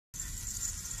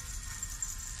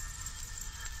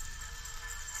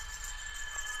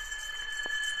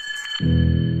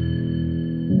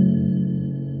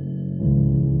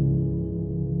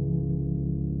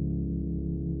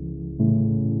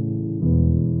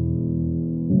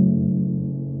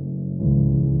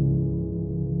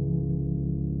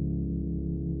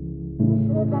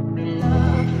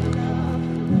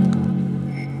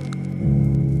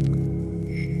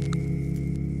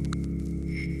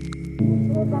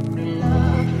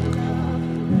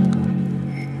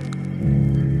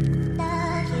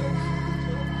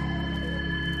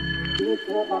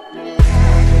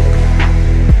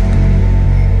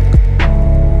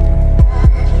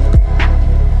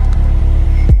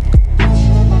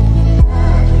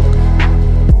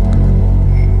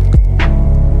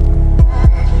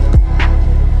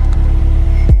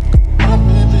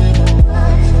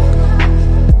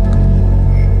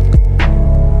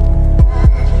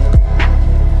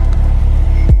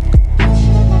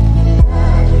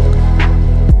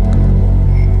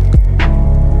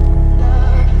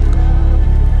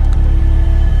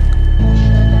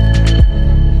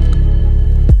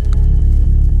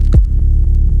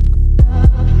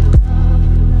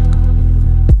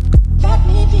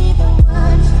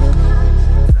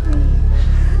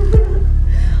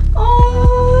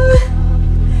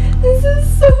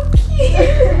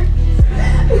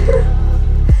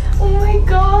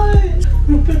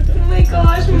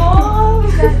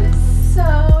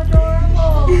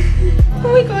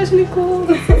Nicole,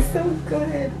 this is so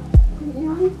good.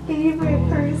 You're my favorite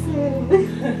person.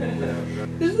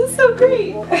 This is so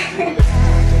great.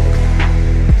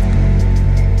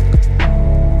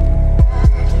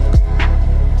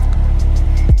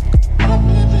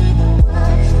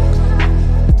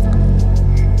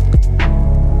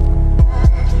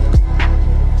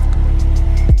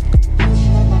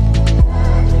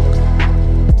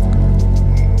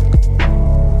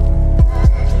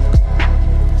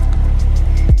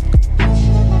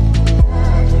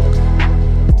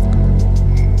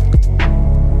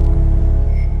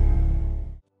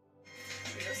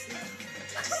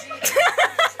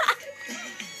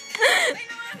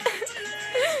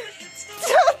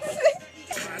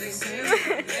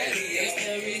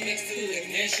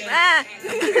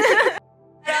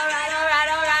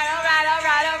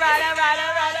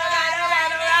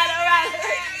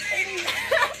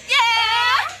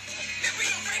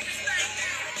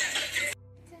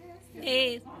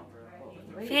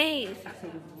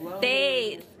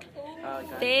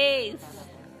 Face.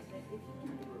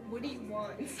 What do you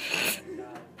want?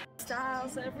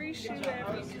 Styles, every shoe,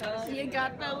 every color. You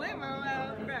got the limo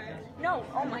out right. No,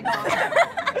 oh my god.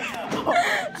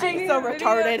 She's so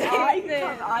retarded.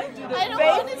 I do the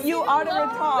face. You are the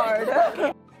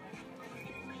retard.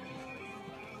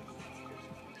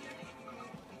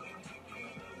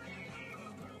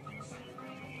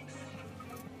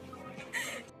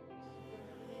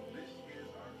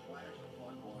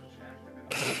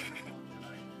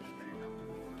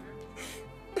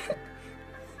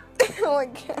 Oh my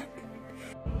god.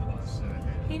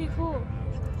 Hey Nicole.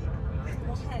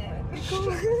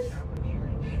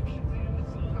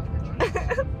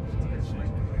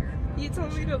 You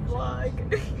told me to vlog.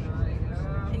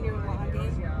 And you're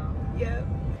vlogging? Yep.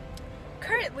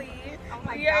 Currently. Oh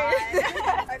my god.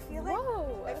 I feel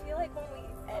like when we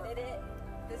edit it,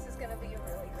 this is gonna be a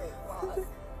really great vlog.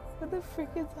 What the frick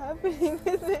is happening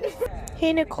with it?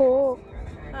 Hey Nicole.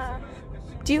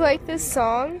 Do you like this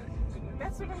song?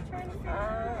 That's what I'm trying to figure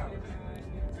out.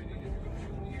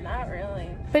 Not really.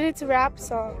 But it's a rap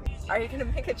song. Are you gonna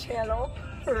make a channel?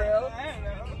 For real? I don't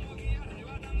know.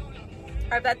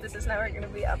 I bet this is never gonna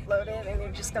be uploaded and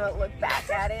you're just gonna look back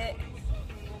at it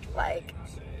like,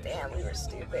 damn, we were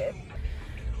stupid.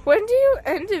 When do you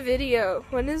end a video?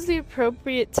 When is the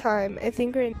appropriate time? I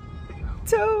think we're in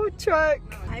tow truck.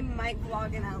 I might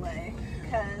vlog in LA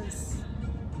because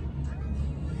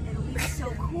it'll be so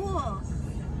cool.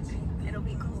 It'll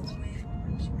be cool.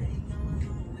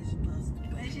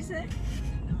 What did she say?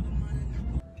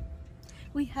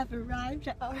 We have arrived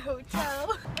at our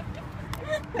hotel.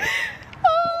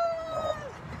 Oh,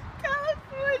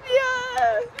 California!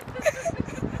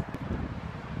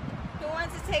 Who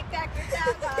wants to take back your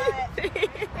jackpot?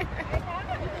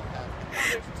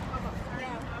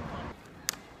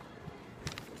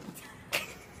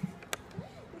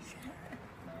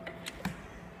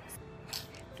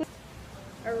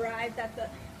 Arrived at the.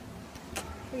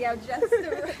 We have just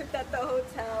arrived at the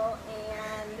hotel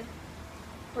and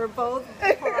we're both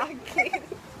vlogging.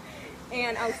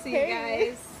 And I'll see you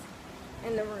guys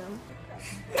in the room.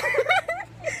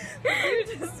 You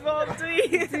just bumped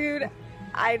me. Dude,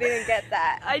 I didn't get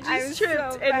that. I just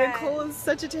tripped, so and bad. Nicole is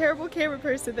such a terrible camera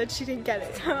person that she didn't get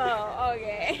it. Oh,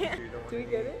 okay. Do we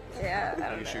get it? Yeah, I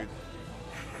don't know.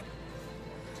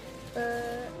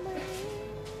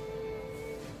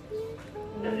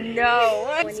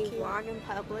 No. When you vlog in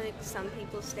public, some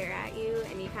people stare at you,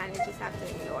 and you kind of just have to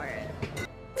ignore it.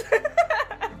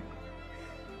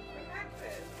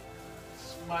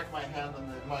 smack my hand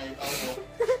on my elbow.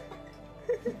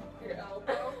 Your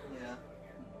elbow? Yeah.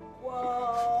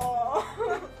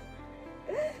 Whoa.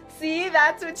 See,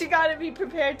 that's what you gotta be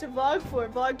prepared to vlog for.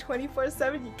 Vlog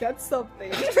 24/7, you get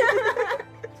something.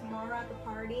 Tomorrow at the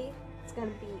party, it's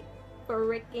gonna be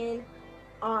freaking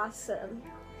awesome.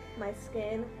 My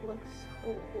skin looks so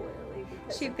oily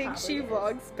because She it thinks she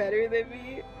probably vlogs better than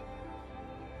me.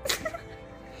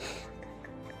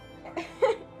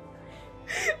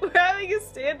 We're having a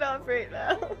standoff right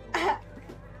now. is.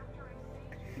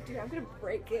 Dude, I'm gonna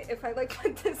break it if I like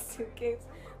put this suitcase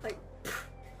like.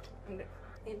 I'm gonna,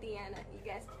 Indiana, you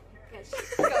guys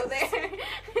should go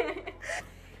there.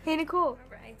 Hey Nicole,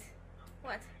 Right.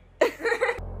 What?